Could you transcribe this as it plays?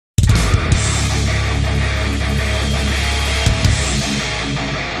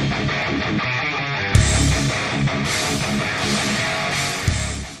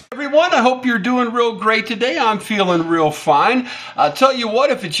everyone. I hope you're doing real great today. I'm feeling real fine. I'll tell you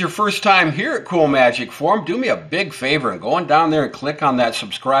what, if it's your first time here at Cool Magic Forum, do me a big favor and go on down there and click on that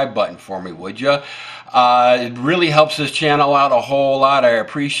subscribe button for me, would you? It really helps this channel out a whole lot. I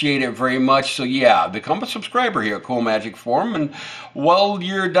appreciate it very much. So yeah, become a subscriber here at Cool Magic Forum. And while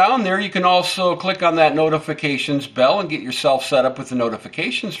you're down there, you can also click on that notifications bell and get yourself set up with the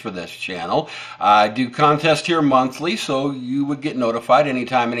notifications for this channel. I do contests here monthly, so you would get notified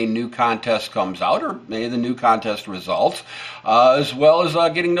anytime any new contest comes out or any of the new contest results, as well as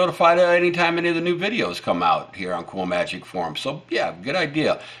getting notified anytime any of the new videos come out here on Cool Magic Forum. So yeah, good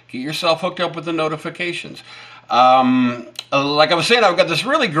idea. Get yourself hooked up with the notifications. Like I was saying, I've got this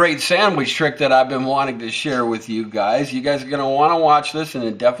really great sandwich trick that I've been wanting to share with you guys. You guys are going to want to watch this, and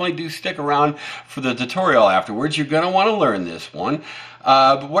then definitely do stick around for the tutorial afterwards. You're going to want to learn this one.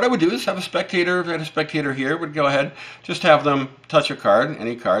 But what I would do is have a spectator, if I had a spectator here, would go ahead, just have them touch a card,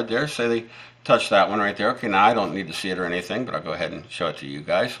 any card there. Say they touch that one right there. Okay, now I don't need to see it or anything, but I'll go ahead and show it to you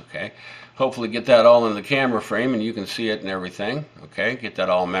guys. Okay, hopefully get that all in the camera frame and you can see it and everything. Okay, get that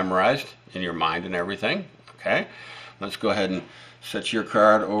all memorized in your mind and everything. Okay, let's go ahead and set your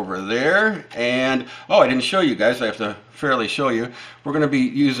card over there. And oh, I didn't show you guys. I have to fairly show you. We're going to be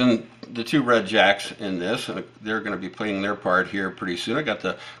using the two red jacks in this, and they're going to be playing their part here pretty soon. I got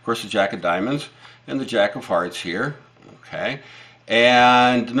of course, the jack of diamonds and the jack of hearts here. Okay,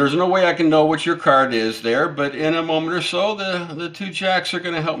 and there's no way I can know what your card is there, but in a moment or so, the two jacks are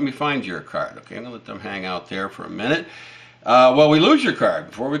going to help me find your card. Okay, I'm going to let them hang out there for a minute. Well, we lose your card.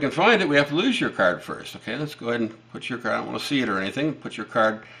 Before we can find it, we have to lose your card first. Okay, let's go ahead and put your card. I don't want to see it or anything. Put your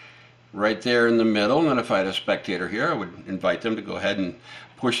card right there in the middle. And then if I had a spectator here, I would invite them to go ahead and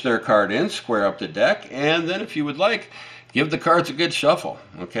push their card in, square up the deck. And then if you would like, give the cards a good shuffle.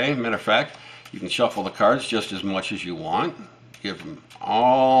 Okay, matter of fact, you can shuffle the cards just as much as you want. Give them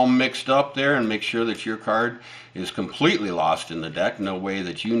all mixed up there and make sure that your card is completely lost in the deck. No way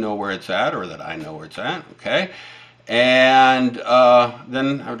that you know where it's at or that I know where it's at. Okay. And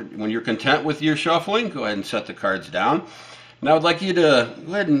then when you're content with your shuffling, go ahead and set the cards down. Now I'd like you to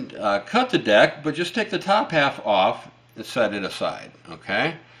go ahead and cut the deck, but just take the top half off and set it aside.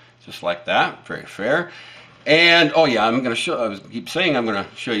 Okay, just like that. Very fair. And oh yeah, I'm going to show. I keep saying I'm going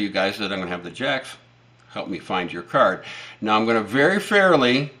to show you guys that I'm going to have the jacks help me find your card. Now I'm going to very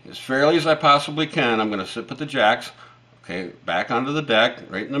fairly, as fairly as I possibly can, I'm going to put the jacks, okay, back onto the deck,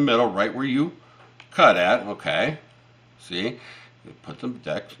 right in the middle, right where you cut at. Okay. See, you put the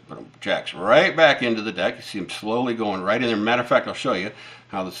jacks right back into the deck. You see them slowly going right in there. Matter of fact, I'll show you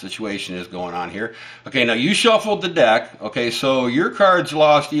how the situation is going on here. Okay, now you shuffled the deck. Okay, so your card's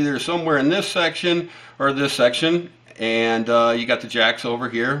lost either somewhere in this section or this section, and you got the jacks over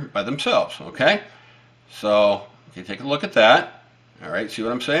here by themselves. Okay, so okay, take a look at that. All right, see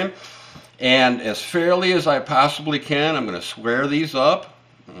what I'm saying? And as fairly as I possibly can, I'm going to square these up.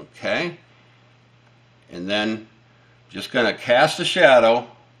 Okay, and then just going to cast a shadow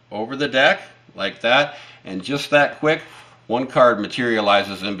over the deck like that, and just that quick, one card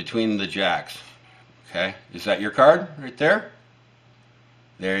materializes in between the jacks. Okay, is that your card right there?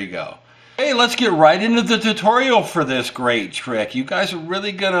 There you go. Hey, let's get right into the tutorial for this great trick. You guys are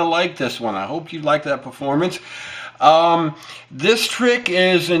really going to like this one. I hope you like that performance. This trick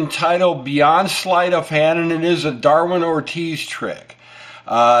is entitled Beyond Sleight of Hand, and it is a Darwin Ortiz trick.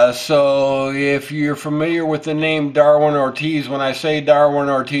 So if you're familiar with the name Darwin Ortiz, when I say Darwin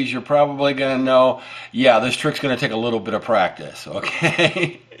Ortiz, you're probably going to know, yeah, this trick's going to take a little bit of practice,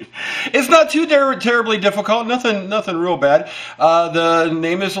 okay? It's not too terribly difficult, nothing real bad. The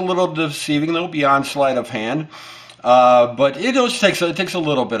name is a little deceiving, though, Beyond Sleight of Hand. But it just takes a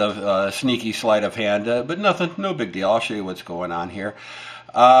little bit of sneaky sleight of hand, but no big deal. I'll show you what's going on here.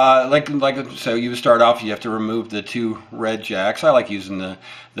 So you start off, you have to remove the two red jacks. I like using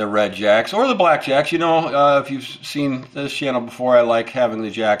the red jacks or the black jacks. You know, if you've seen this channel before, I like having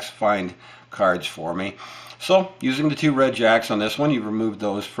the jacks find cards for me. So using the two red jacks on this one, you remove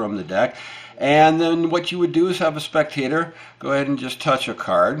those from the deck. And then what you would do is have a spectator go ahead and just touch a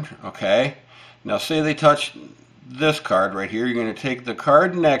card. Okay. Now say they touch this card right here. You're going to take the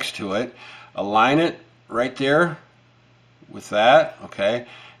card next to it, align it right there with that, okay,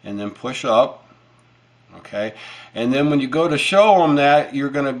 and then push up, okay, and then when you go to show them that, you're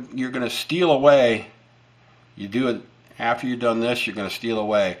gonna steal away. You do it after you've done this. You're gonna steal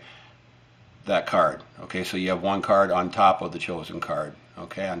away that card. Okay, so you have one card on top of the chosen card.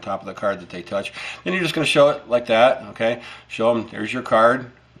 Okay, on top of the card that they touch. Then you're just gonna show it like that. Okay, show them. There's your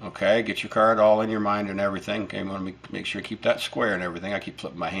card. Okay, get your card all in your mind and everything. Okay, you want to make sure you keep that square and everything. I keep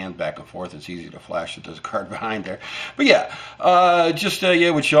flipping my hand back and forth. It's easy to flash that there's a card behind there. But yeah, yeah,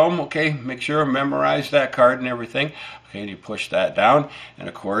 would show them. Okay, make sure memorize that card and everything. Okay, and you push that down, and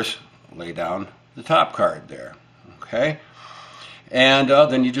of course, lay down the top card there. Okay, and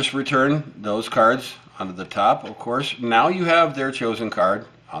then you just return those cards onto the top. Of course, now you have their chosen card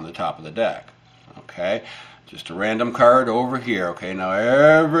on the top of the deck. Okay. Just a random card over here. Okay, now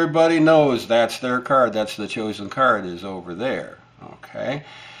everybody knows that's their card. That's the chosen card is over there. Okay,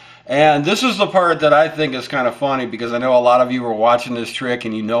 and this is the part that I think is kind of funny because I know a lot of you were watching this trick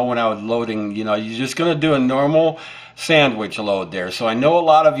and you know when I was loading, you know, you're just going to do a normal sandwich load there. So I know a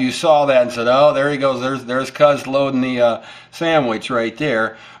lot of you saw that and said, oh, there he goes. There's Cuz loading the sandwich right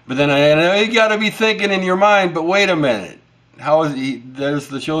there. But then I know you got to be thinking in your mind, but wait a minute. How is he? There's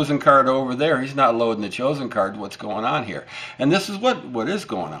the chosen card over there. He's not loading the chosen card. What's going on here? And this is what is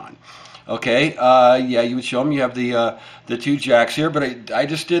going on. Okay, yeah, you would show them. You have the two jacks here, but I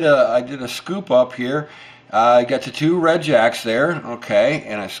just did a scoop up here. I got the two red jacks there. Okay,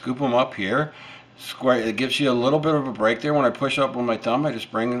 and I scoop them up here. Square. It gives you a little bit of a break there. When I push up with my thumb, I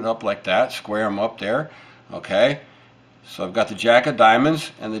just bring it up like that. Square them up there. Okay. So I've got the jack of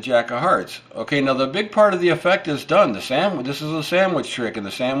diamonds and the jack of hearts. Okay, now the big part of the effect is done. The sandwich. This is a sandwich trick, and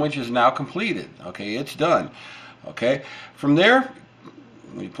the sandwich is now completed. Okay, it's done. Okay, from there,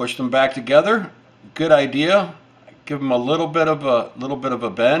 we push them back together. Good idea. Give them a little bit of a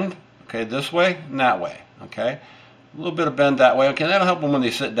bend. Okay, this way and that way. Okay, a little bit of bend that way. Okay, that'll help them when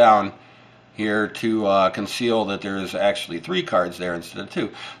they sit down here to conceal that there's actually 3 cards there instead of 2.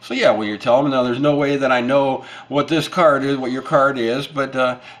 So yeah, when you're telling them, now there's no way that I know what this card is, what your card is, but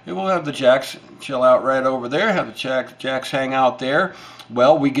it will have the jacks chill out right over there, have the jacks hang out there.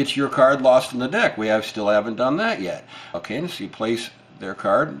 Well, we get your card lost in the deck. Still haven't done that yet. Okay, so you place their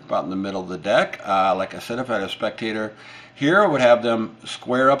card about in the middle of the deck. Like I said, if I had a spectator here, I would have them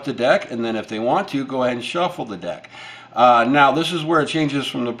square up the deck, and then if they want to, go ahead and shuffle the deck. Now, this is where it changes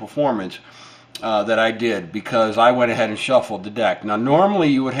from the performance that I did, because I went ahead and shuffled the deck. Now, normally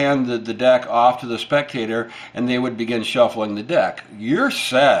you would hand the deck off to the spectator and they would begin shuffling the deck. You're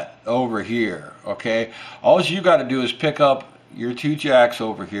set over here, okay? All you got to do is pick up your 2 jacks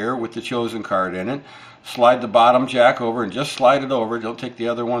over here with the chosen card in it, slide the bottom jack over and just slide it over. Don't take the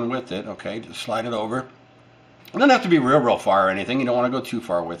other one with it, okay? Just slide it over. It doesn't have to be real far or anything. You don't want to go too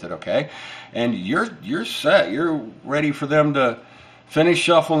far with it, okay? And you're set. You're ready for them to finish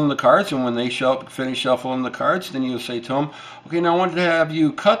shuffling the cards, and when they finish shuffling the cards, then you say to them, okay, now I want to have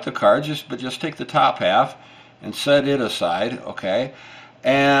you cut the cards, but just take the top half and set it aside, okay?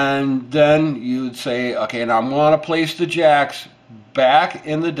 And then you'd say, okay, now I'm going to place the jacks back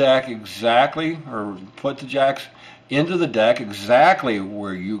in the deck exactly, or put the jacks into the deck exactly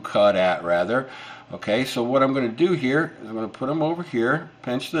where you cut at, rather. Okay, so what I'm going to do here is I'm going to put them over here,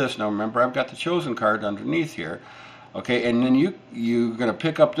 pinch this. Now remember, I've got the chosen card underneath here. Okay, and then you're going to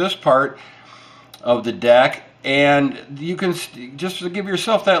pick up this part of the deck, and you can just to give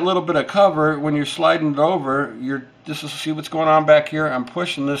yourself that little bit of cover when you're sliding it over. See what's going on back here. I'm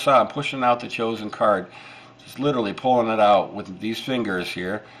pushing this out. I'm pushing out the chosen card, just literally pulling it out with these fingers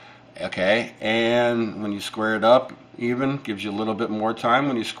here. Okay, and when you square it up, even gives you a little bit more time.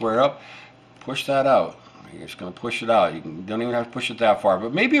 When you square up, push that out. You're just going to push it out. You don't even have to push it that far,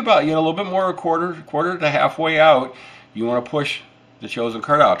 but maybe about a little bit more, a quarter to halfway out. You want to push the chosen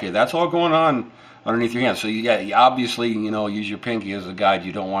card out. Okay, that's all going on underneath your hand. So you obviously use your pinky as a guide.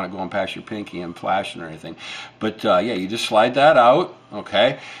 You don't want to go and pass your pinky and flashing or anything. But yeah, you just slide that out.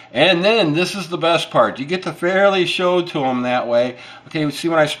 Okay, and then this is the best part. You get to fairly show to them that way. Okay, see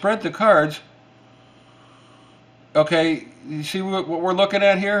when I spread the cards. Okay, you see what we're looking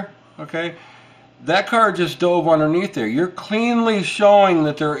at here. Okay. That card just dove underneath there. You're cleanly showing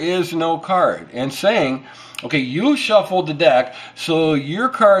that there is no card and saying, okay, you shuffled the deck, so your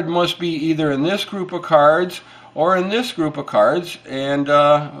card must be either in this group of cards or in this group of cards. And,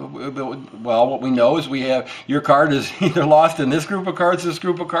 well, what we know is we have your card is either lost in this group of cards,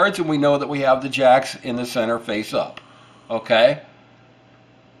 and we know that we have the jacks in the center face up. Okay?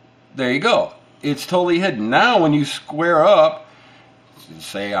 There you go. It's totally hidden. Now, when you square up,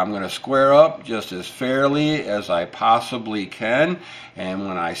 say I'm going to square up just as fairly as I possibly can, and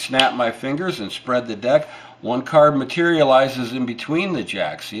when I snap my fingers and spread the deck, one card materializes in between the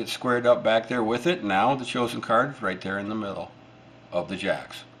jacks. See it squared up back there with it. Now the chosen card is right there in the middle of the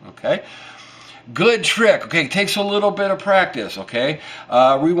jacks. Okay, good trick. Okay, it takes a little bit of practice. Okay,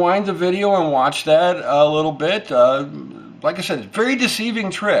 rewind the video and watch that a little bit. like I said, it's a very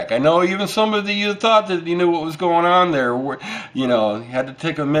deceiving trick. I know even some of you thought that you knew what was going on there. You know, you had to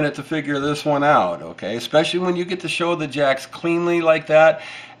take a minute to figure this one out, okay? Especially when you get to show the jacks cleanly like that,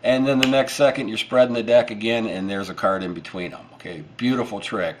 and then the next second you're spreading the deck again, and there's a card in between them. Okay, beautiful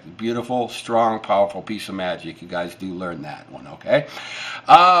trick. Beautiful, strong, powerful piece of magic. You guys do learn that one, okay?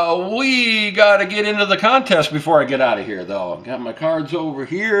 We got to get into the contest before I get out of here, though. I've got my cards over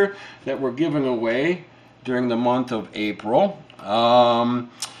here that we're giving away during the month of April.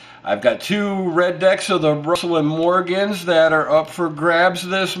 I've got 2 red decks of the Russell and Morgans that are up for grabs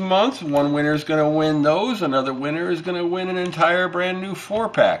this month. One winner is going to win those. Another winner is going to win an entire brand new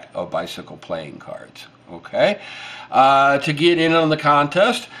 4-pack of bicycle playing cards. Okay? To get in on the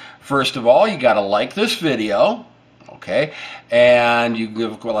contest, first of all, you got to like this video. Okay? And you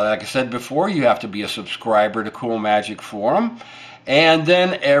give, like I said before, you have to be a subscriber to Cool Magic Forum. And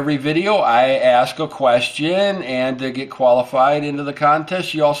then every video I ask a question, and to get qualified into the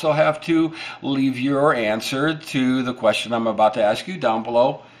contest, you also have to leave your answer to the question I'm about to ask you down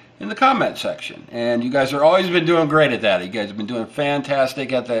below in the comment section. And you guys have always been doing great at that. You guys have been doing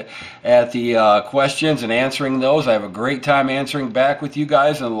fantastic at the questions and answering those. I have a great time answering back with you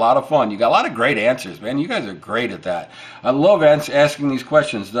guys, and a lot of fun. You got a lot of great answers, man. You guys are great at that. I love asking these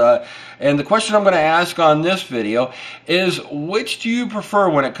questions. And the question I'm going to ask on this video is, which do you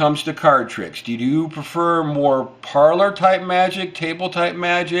prefer when it comes to card tricks? Do you prefer more parlor type magic, table type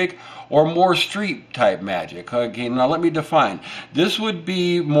magic, or more street type magic? Okay, now let me define. This would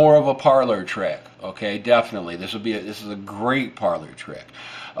be more of a parlor trick. Okay, definitely. This is a great parlor trick.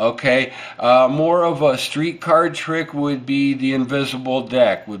 Okay, more of a street card trick would be the invisible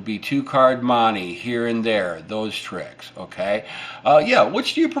deck, would be 2-card money here and there, those tricks. Okay, yeah,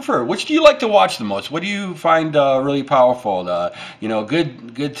 which do you prefer? Which do you like to watch the most? What do you find really powerful? You know,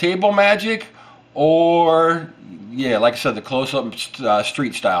 good table magic, or yeah, like I said, the close-up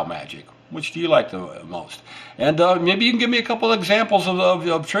street style magic. Which do you like the most? And maybe you can give me a couple examples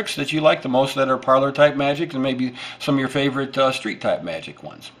of tricks that you like the most that are parlor type magic, and maybe some of your favorite street type magic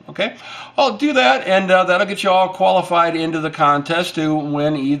ones. Okay, I'll do that, and that'll get you all qualified into the contest to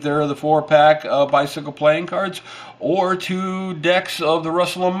win either the 4-pack bicycle playing cards or 2 decks of the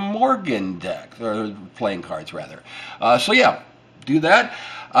Russell and Morgan deck, or playing cards rather. So yeah, do that.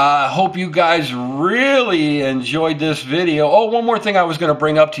 Hope you guys really enjoyed this video. Oh, one more thing I was going to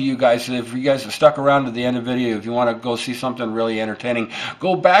bring up to you guys. If you guys have stuck around to the end of the video, if you want to go see something really entertaining,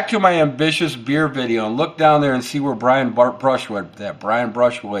 go back to my ambitious beer video and look down there and see where Brian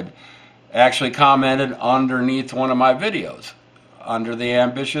Brushwood actually commented underneath one of my videos, under the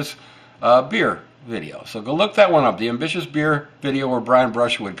ambitious beer video. So go look that one up. The ambitious beer video where Brian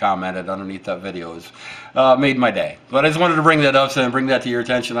Brushwood commented underneath that video made my day. But I just wanted to bring that up and bring that to your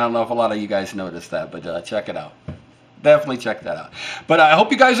attention. I don't know if a lot of you guys noticed that, but check it out. Definitely check that out. But I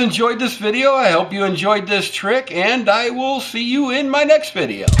hope you guys enjoyed this video. I hope you enjoyed this trick, and I will see you in my next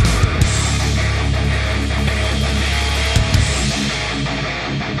video.